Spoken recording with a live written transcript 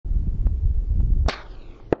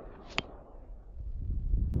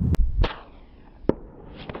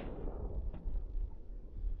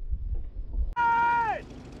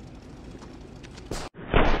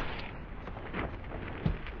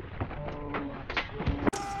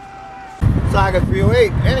Saga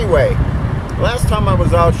 308. Anyway, last time I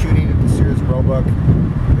was out shooting at the SEARS Roebuck,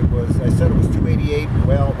 I said it was 288.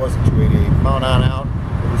 Well, it wasn't 288. Found out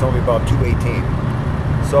it was only about 218.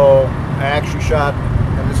 So I actually shot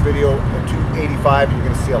in this video at 285. You're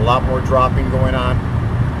going to see a lot more dropping going on,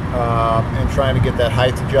 and trying to get that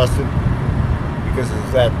height adjusted, because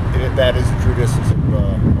that is a true distance of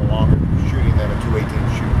a longer shooting than a 218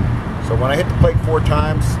 shoot. So when I hit the plate 4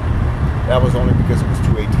 times, that was only because it was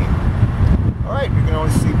 218. All right, you can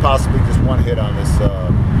only see possibly just one hit on this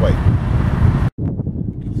plate.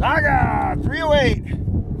 Saga 308.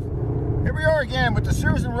 Here we are again with the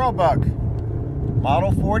SEARS and Roebuck,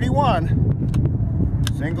 Model 41,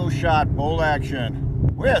 single shot bolt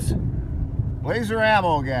action with laser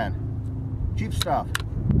ammo again. Cheap stuff.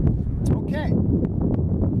 Okay,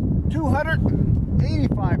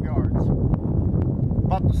 285 yards.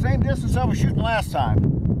 About the same distance I was shooting last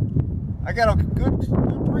time. I got a good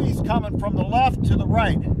breeze coming from the left to the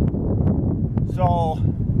right. So,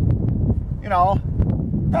 you know,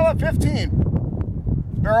 about 15.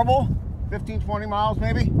 Bearable. 15, 20 miles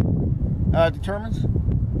maybe. Determines.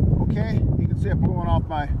 Okay, you can see it blowing off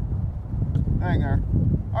my thing there.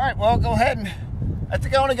 Alright, well, go ahead and I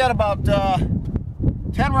think I only got about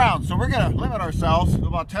 10 rounds. So we're going to limit ourselves to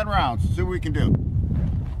about 10 rounds. See what we can do.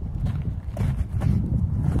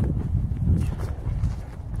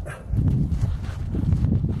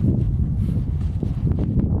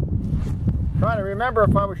 Trying to remember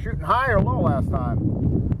if I was shooting high or low last time.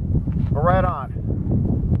 But right on.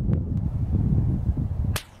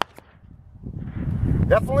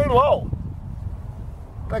 Definitely low.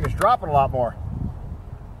 I think it's dropping a lot more.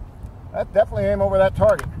 That definitely aimed over that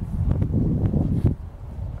target.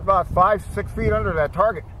 About 5-6 feet under that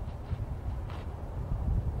target.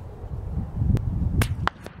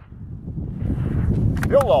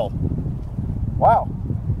 Still low. Wow.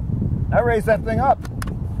 I raised that thing up.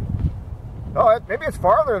 Oh, maybe it's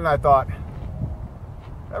farther than I thought.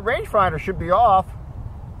 That rangefinder should be off.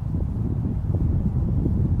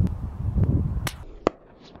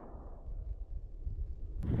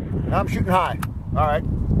 Now I'm shooting high. All right.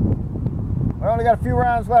 We only got a few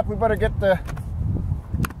rounds left. We better get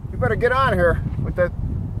on here with the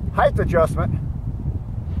height adjustment.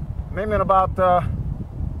 I'm aiming about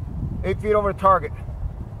 8 feet over the target.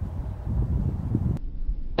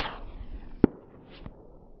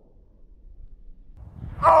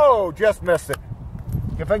 Oh, just missed it.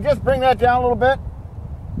 If I just bring that down a little bit,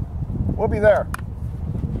 we'll be there.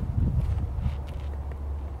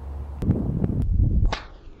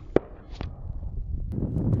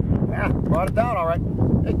 Yeah, brought it down all right.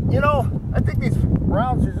 Hey, you know, I think these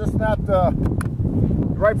rounds are just not the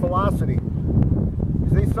right velocity.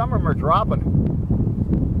 See, some of them are dropping.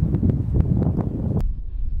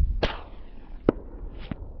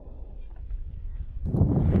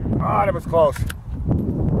 Ah, that was close.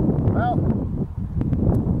 Well,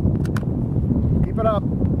 keep it up.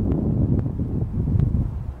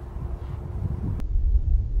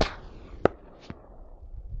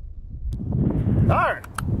 Darn!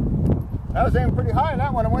 I was aiming pretty high on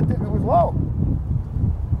that one. It was low.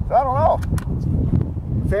 So I don't know.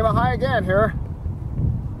 Let's aim it high again here.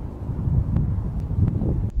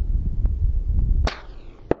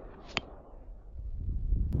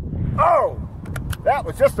 Oh! That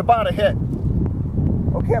was just about a hit.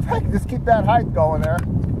 Okay, if I can just keep that height going there,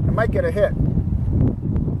 I might get a hit.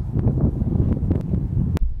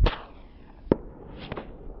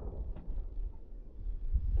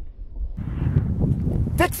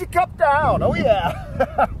 Dixie cup down. Oh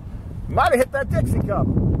yeah. Might have hit that Dixie cup.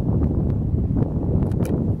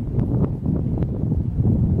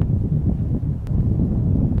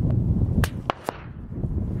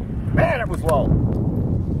 Man, it was low.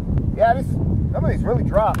 Yeah, some of these really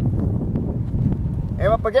dropped.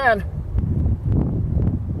 Aim up again.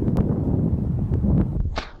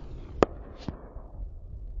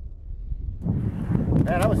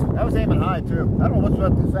 Man, I was aiming high too. I don't know what's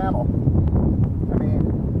with this ammo. I mean,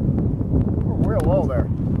 we're real low there.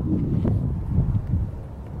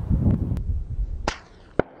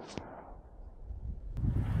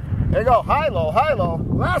 There you go, high low, high low.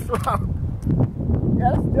 Last round.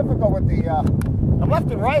 Yeah, it's difficult with the left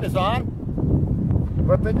and right is on,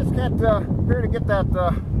 but they just can't appear to get that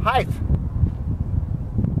height.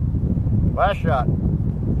 Last shot.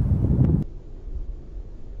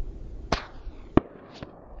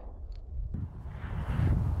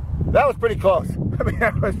 That was pretty close. I mean,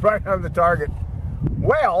 that was right on the target.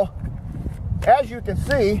 Well, as you can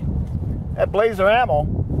see, that blazer ammo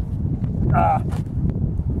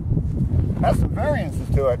has some variances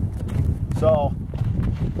to it. So,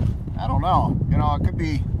 I don't know. You know, it could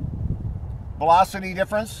be velocity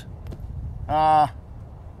difference.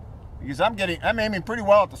 Because I'm aiming pretty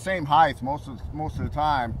well at the same height most of the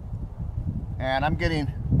time, and I'm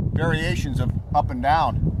getting variations of up and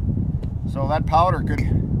down. So that powder could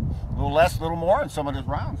a little less, a little more in some of these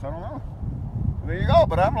rounds. I don't know. There you go.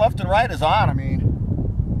 But I'm left and right is on. I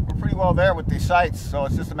mean, we're pretty well there with these sights, so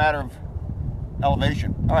it's just a matter of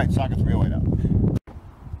elevation. All right, sockets relay now.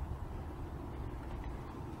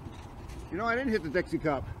 You know, I didn't hit the Dixie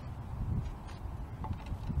cup.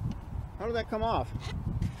 How did that come off?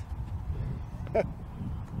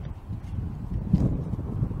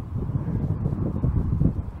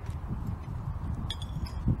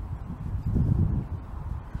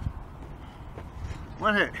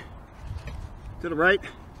 One hit to the right.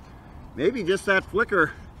 Maybe just that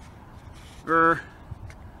flicker or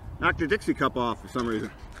knocked the Dixie cup off for some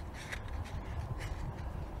reason.